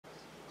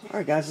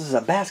Alright guys, this is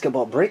a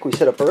basketball break we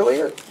set up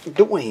earlier.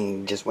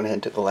 Dwayne just went ahead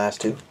and took the last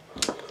two.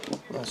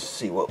 Let's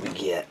see what we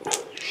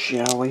get,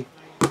 shall we?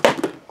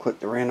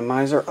 Click the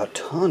randomizer a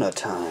ton of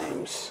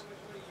times.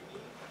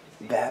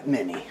 That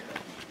many.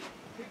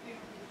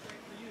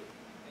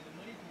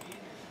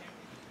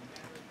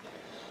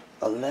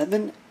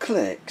 $11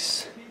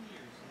 clicks.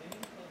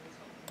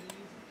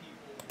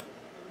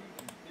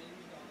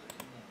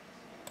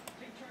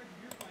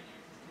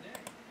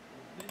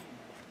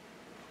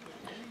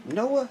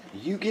 Noah,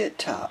 you get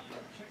top.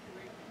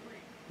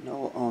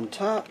 Noah on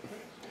top.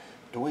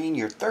 Dwayne,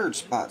 your third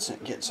spot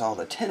gets all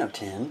the 10 of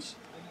 10s.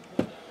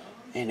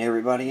 And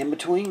everybody in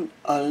between,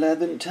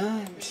 11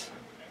 times.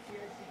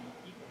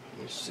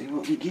 Let's see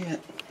what we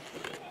get.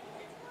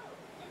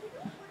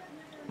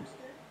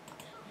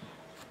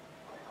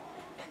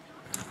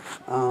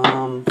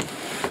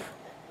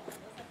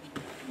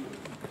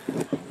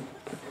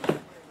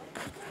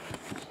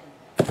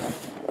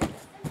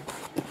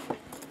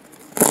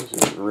 This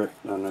is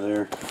ripped under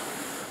there.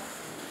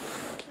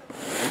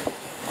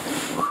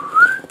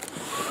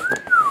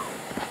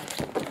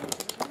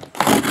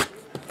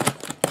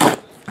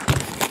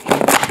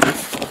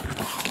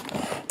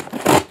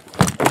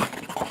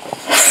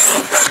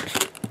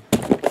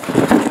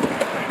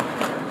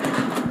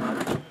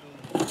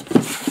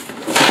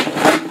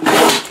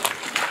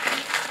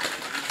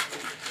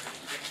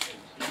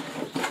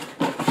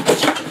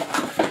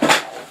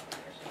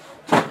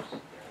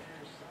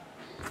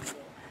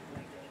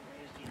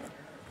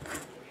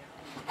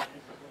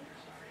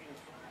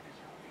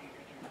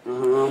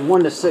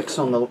 One to 6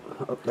 on the,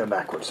 oh, they're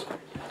backwards.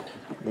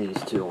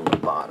 These two on the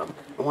bottom.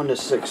 1 to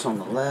 6 on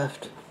the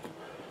left.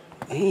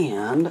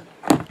 And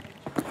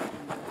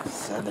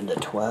 7 to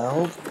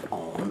 12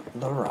 on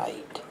the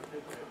right.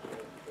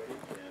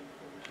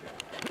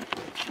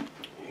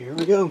 Here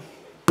we go.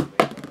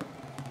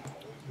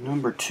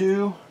 Number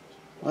 2.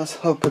 Let's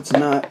hope it's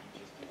not.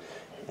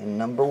 And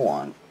number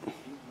 1.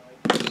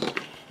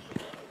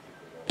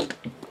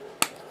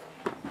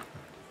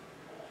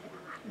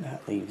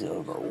 That leaves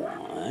over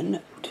 1,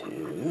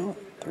 2,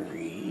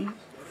 3,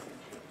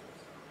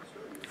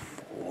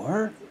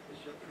 4,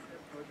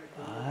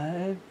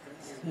 5,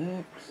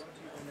 6,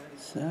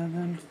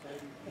 7,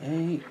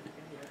 8,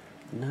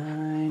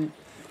 9,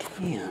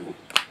 10.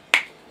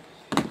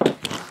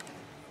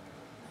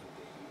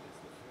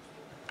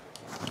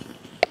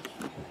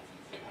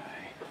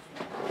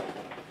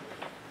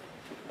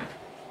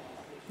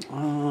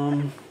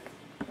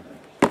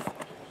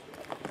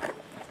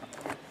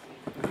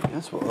 I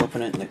guess we'll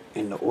open it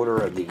in the order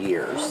of the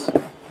years.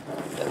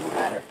 Doesn't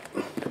matter.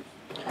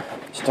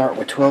 Start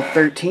with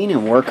 12-13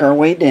 and work our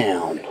way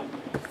down.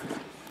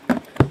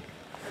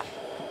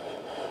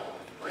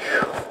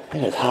 Whew,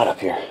 it is hot up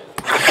here.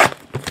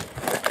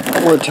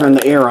 I would turn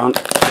the air on,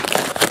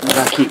 but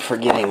I keep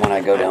forgetting when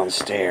I go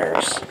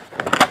downstairs.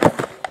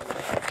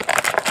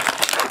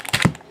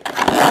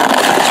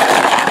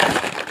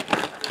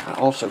 I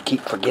also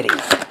keep forgetting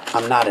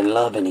I'm not in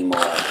love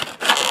anymore.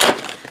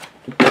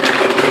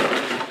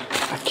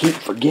 I keep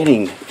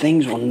forgetting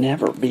things will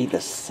never be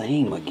the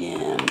same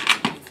again.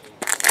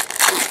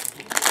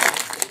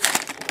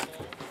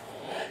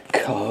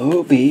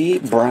 Kobe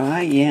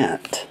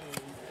Bryant.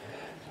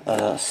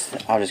 I'll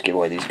just give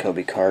away these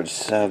Kobe cards.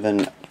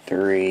 7,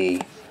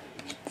 3,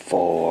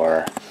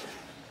 4,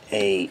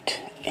 8,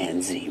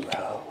 and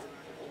 0.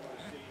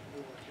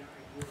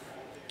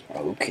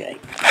 Okay.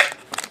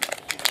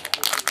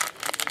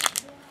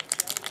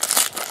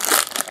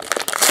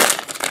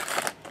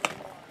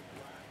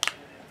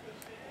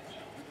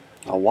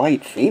 A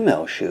white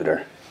female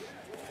shooter.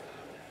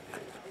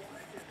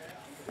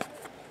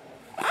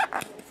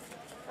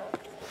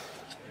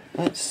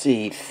 Let's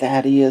see,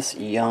 Thaddeus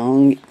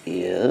Young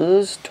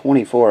is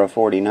 24 of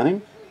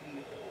 49.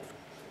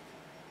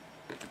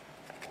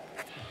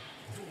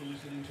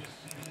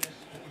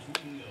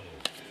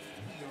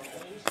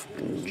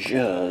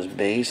 Just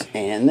base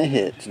and the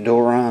hits.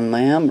 Doron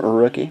Lamb,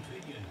 rookie.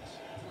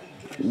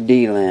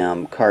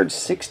 D-Lamb, card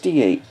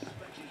 68.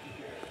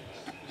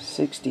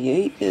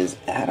 68 is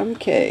Adam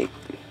K.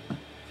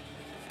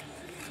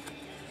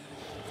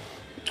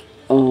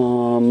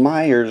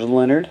 Myers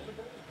Leonard.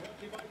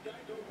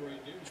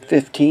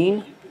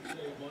 15.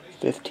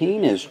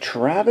 15 is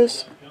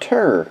Travis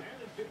Turr.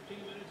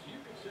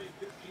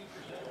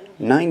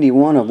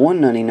 91 of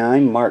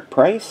 199, Mark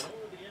Price.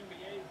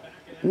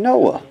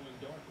 Noah.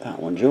 That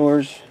one's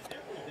yours.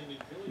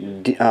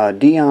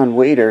 Dion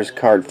Waiters,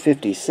 card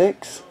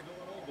 56.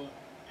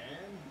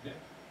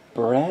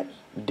 Brett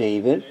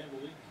David.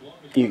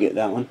 You get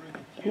that one.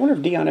 I wonder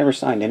if Dion ever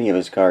signed any of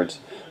his cards.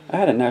 I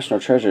had a National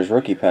Treasures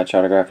rookie patch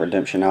autograph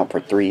redemption out for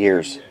 3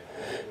 years.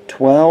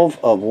 12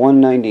 of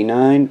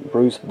 199,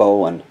 Bruce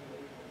Bowen.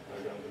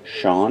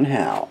 Sean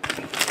Howe.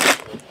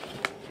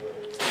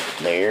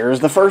 There's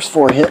the first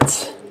 4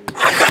 hits.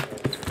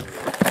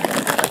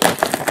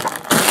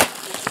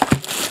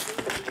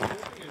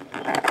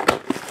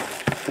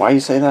 Why you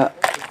say that?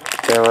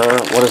 Error.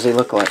 What does he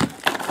look like?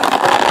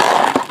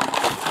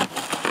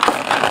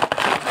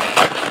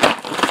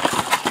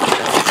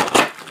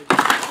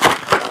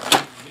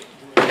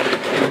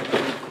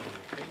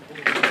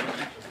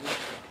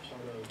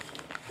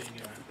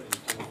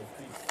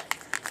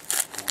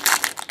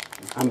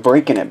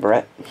 breaking it,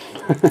 Brett.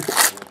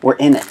 We're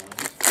in it.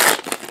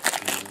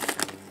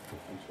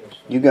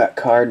 You got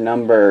card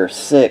number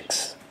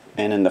 6,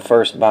 and in the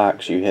first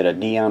box you hit a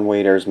Dion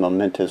Waiters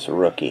Momentous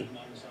Rookie.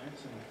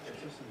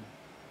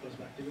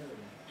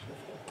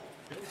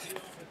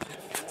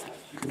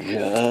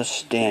 Just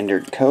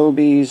standard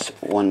Kobe's,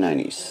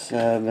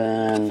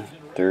 197,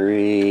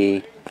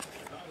 3,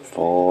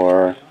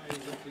 4,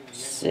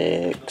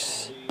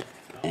 6,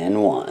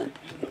 and 1.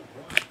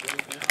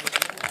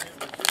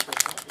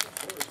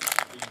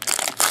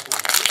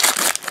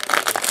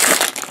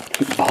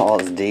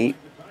 Balls deep.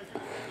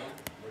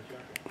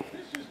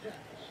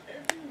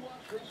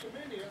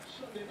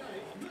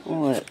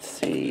 Let's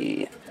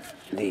see.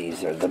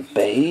 These are the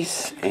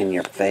base and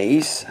your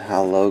face.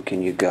 How low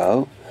can you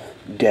go?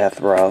 Death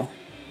row.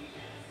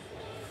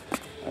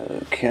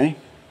 Okay.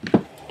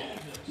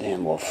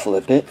 Then we'll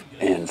flip it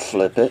and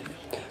flip it.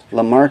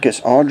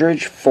 LaMarcus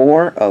Aldridge,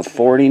 4 of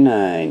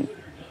 49.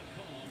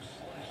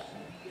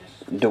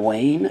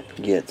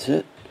 Dwayne gets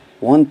it.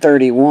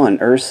 131,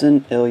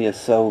 Ersan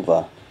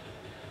Ilyasova.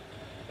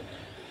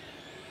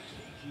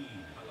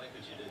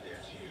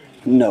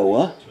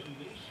 Noah.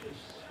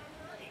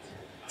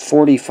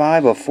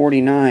 45 of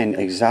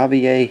 49,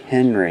 Xavier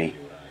Henry.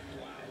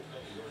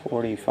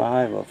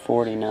 45 of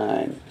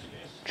 49.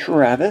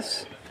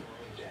 Travis.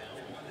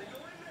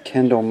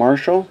 Kendall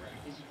Marshall.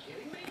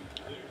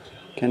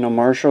 Kendall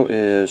Marshall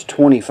is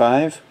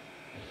 25.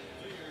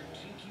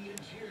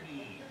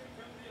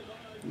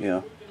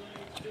 Yeah.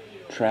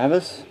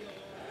 Travis.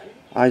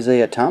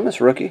 Isaiah Thomas,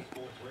 rookie.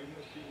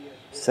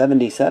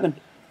 77.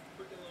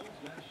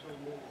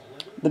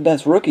 The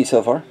best rookie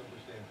so far.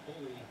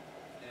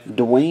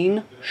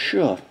 Dwayne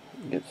Schuh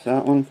gets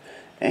that one.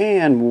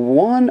 And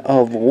 1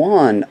 of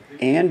 1,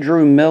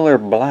 Andrew Miller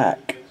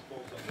Black.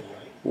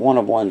 1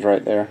 of 1's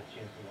right there.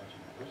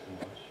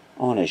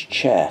 On his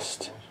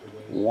chest.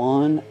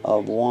 1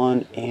 of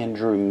 1,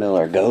 Andrew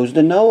Miller. Goes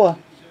to Noah.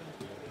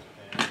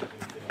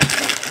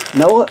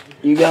 Noah,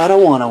 you got a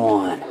 1 of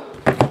 1.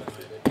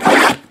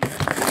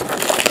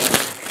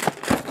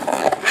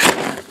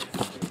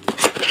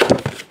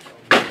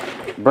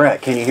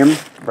 Brett, can you hear me?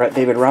 Brett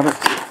David Robert.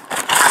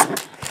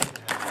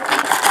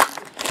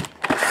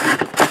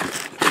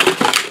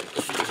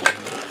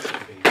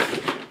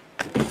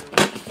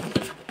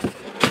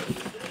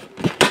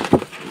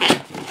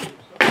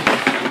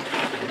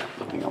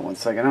 Hang on one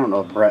second. I don't know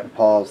if Brett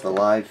paused the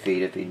live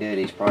feed. If he did,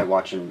 he's probably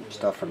watching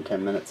stuff from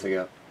 10 minutes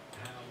ago.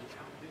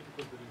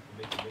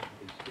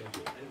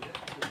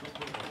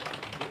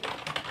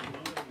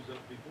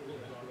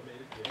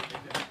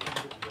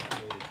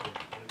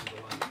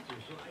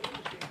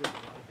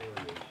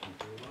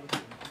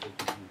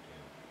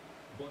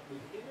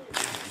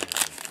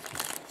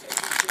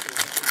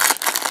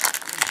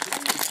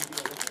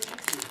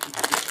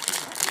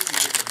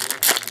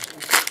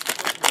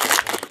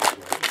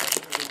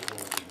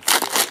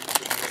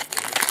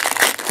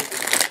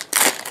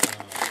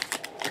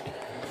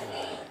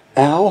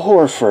 Al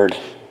Horford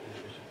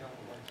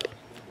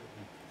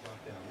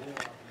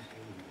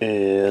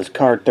is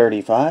card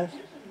 35.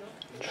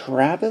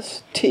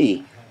 Travis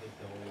T.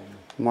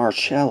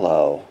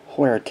 Marcello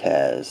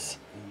Huertas,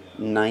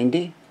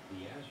 90.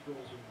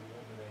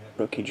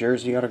 Rookie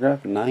jersey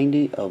autograph,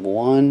 90 of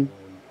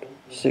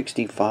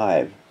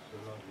 165.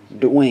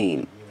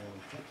 Dwayne,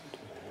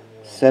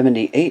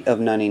 78 of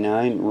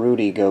 99.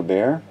 Rudy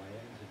Gobert.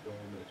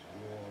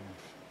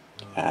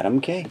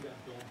 Adam K.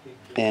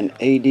 And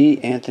AD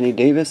Anthony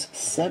Davis,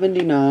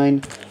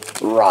 79,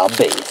 Rob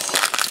Base.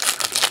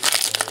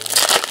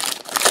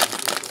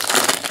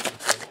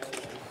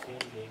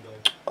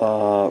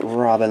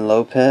 Robin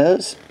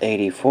Lopez,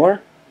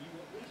 84.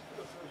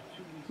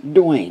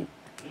 Dwayne.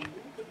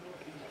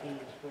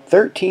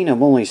 13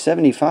 of only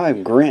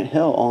 75, Grant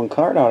Hill on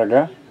card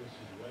autograph.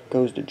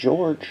 Goes to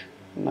George.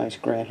 Nice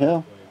Grant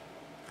Hill.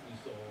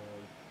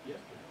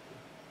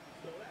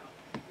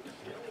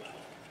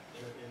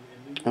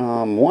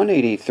 Um,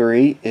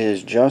 183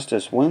 is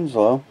Justice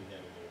Winslow.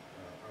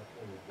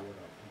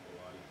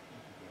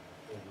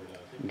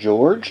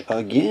 George,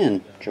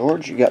 again.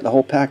 George, you got the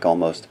whole pack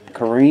almost.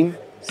 Kareem,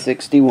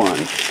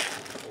 61.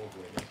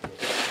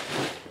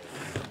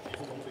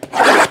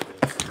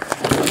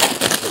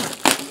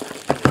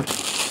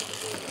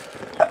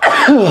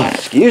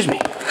 Excuse me.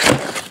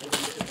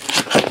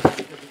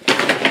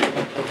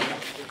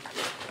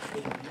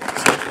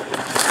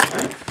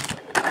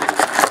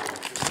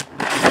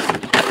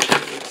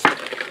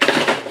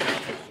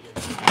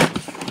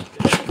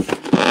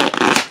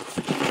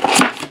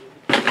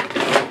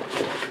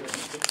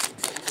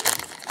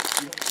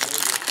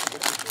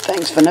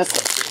 Thanks,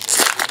 Vanessa.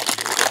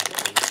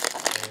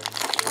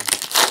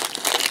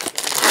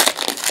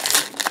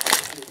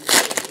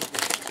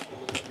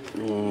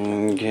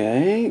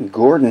 Okay,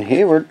 Gordon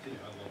Hayward,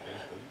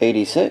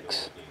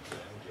 86.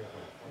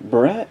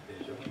 Brett,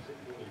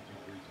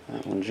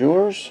 that one's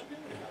yours.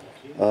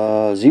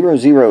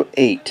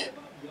 008,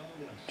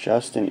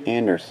 Justin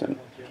Anderson.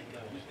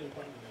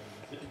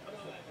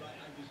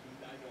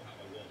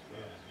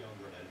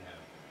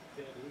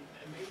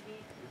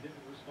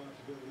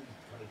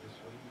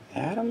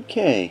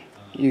 Okay,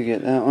 you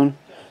get that one.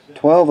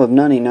 12 of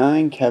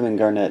 99, Kevin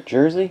Garnett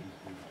jersey.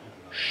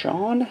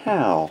 Sean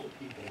Howe.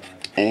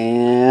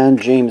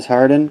 And James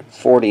Harden,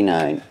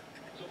 49.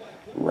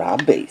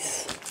 Rob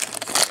Base.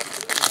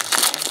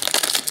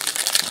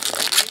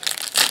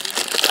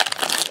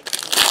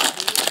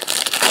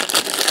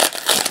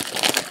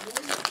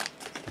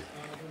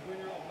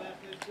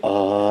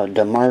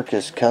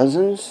 DeMarcus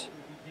Cousins,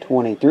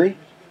 23.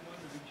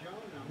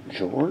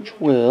 George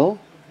Will,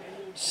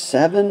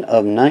 7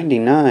 of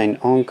 99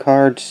 on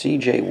card,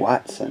 CJ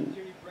Watson.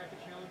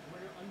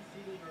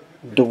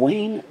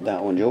 Dwayne,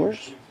 that one's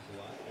yours.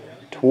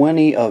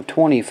 20 of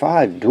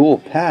 25, dual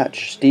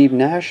patch, Steve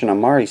Nash and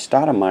Amari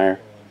Stoudemire.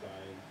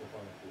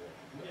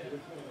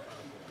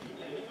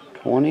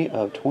 20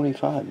 of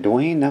 25.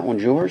 Dwayne, that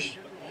one's yours.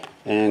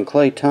 And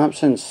Klay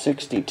Thompson,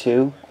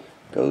 62,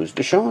 goes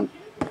to Sean.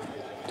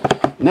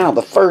 Now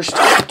the first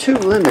 2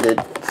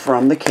 limited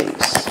from the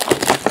case.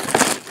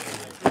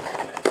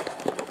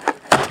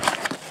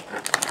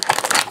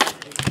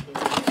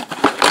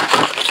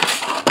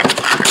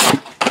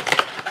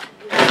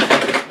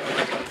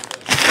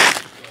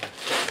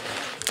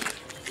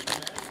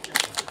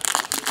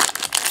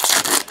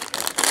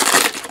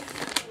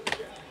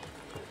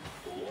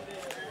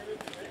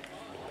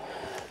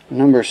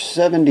 Number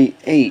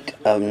 78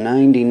 of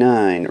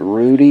 99,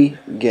 Rudy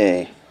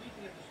Gay.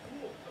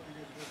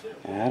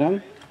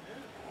 Adam.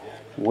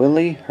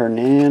 Willie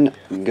Hernan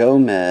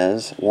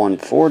Gomez,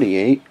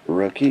 148,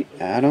 rookie.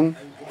 Adam.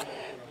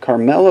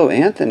 Carmelo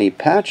Anthony,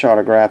 patch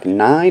autograph,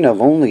 9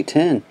 of only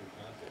 10.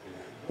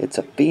 It's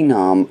a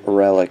Phenom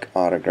relic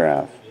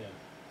autograph.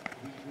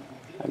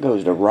 That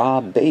goes to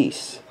Rob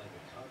Base.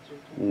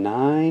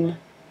 9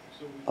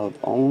 of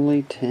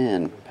only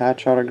 10.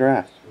 Patch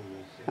autograph.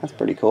 That's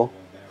pretty cool.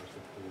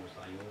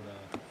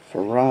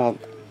 For Rob.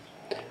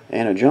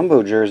 And a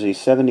jumbo jersey,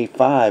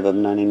 75 of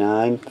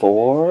 99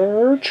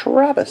 for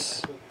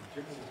Travis.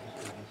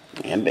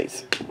 And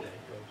base.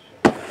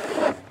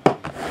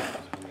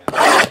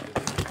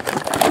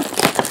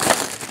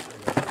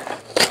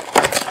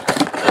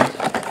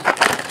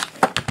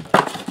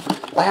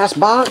 Last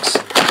box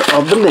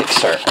of the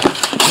mixer.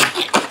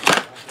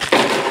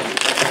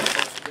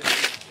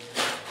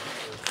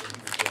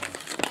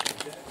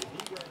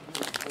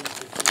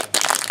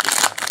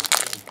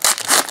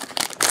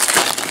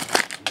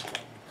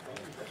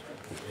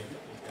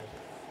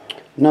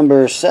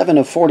 Number 7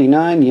 of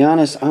 49,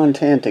 Giannis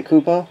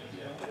Antetokounmpo.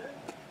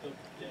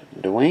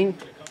 Dwayne.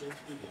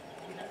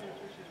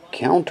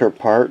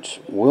 Counterparts,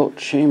 Wilt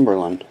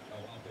Chamberlain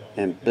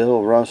and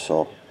Bill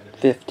Russell,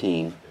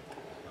 15.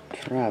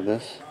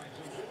 Travis.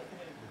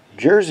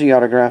 Jersey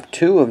autograph,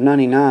 2 of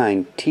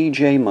 99,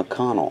 TJ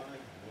McConnell.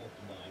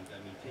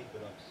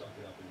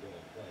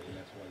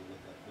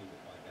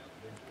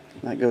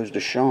 That goes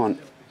to Sean.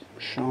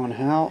 Sean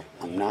Howe?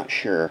 I'm not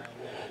sure.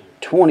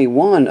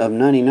 21 of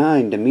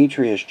 99,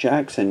 Demetrius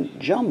Jackson,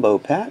 jumbo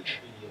patch.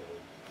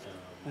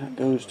 That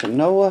goes to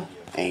Noah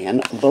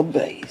and the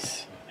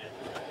base.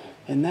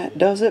 And that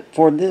does it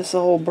for this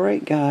old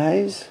break,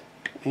 guys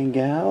and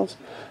gals.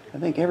 I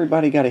think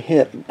everybody got a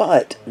hit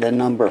but the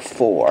number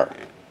 4.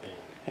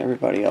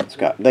 Everybody else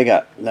got,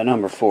 the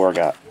number 4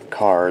 got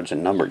cards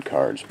and numbered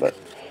cards,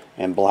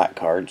 and black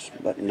cards,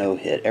 but no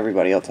hit.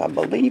 Everybody else, I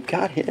believe,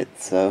 got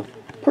hits, so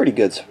pretty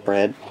good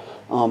spread.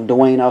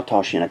 Dwayne, I'll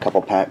toss you in a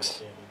couple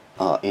packs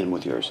in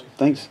with yours.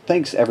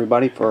 Thanks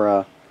everybody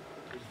for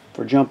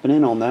jumping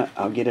in on that.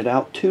 I'll get it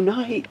out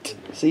tonight.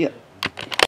 See ya.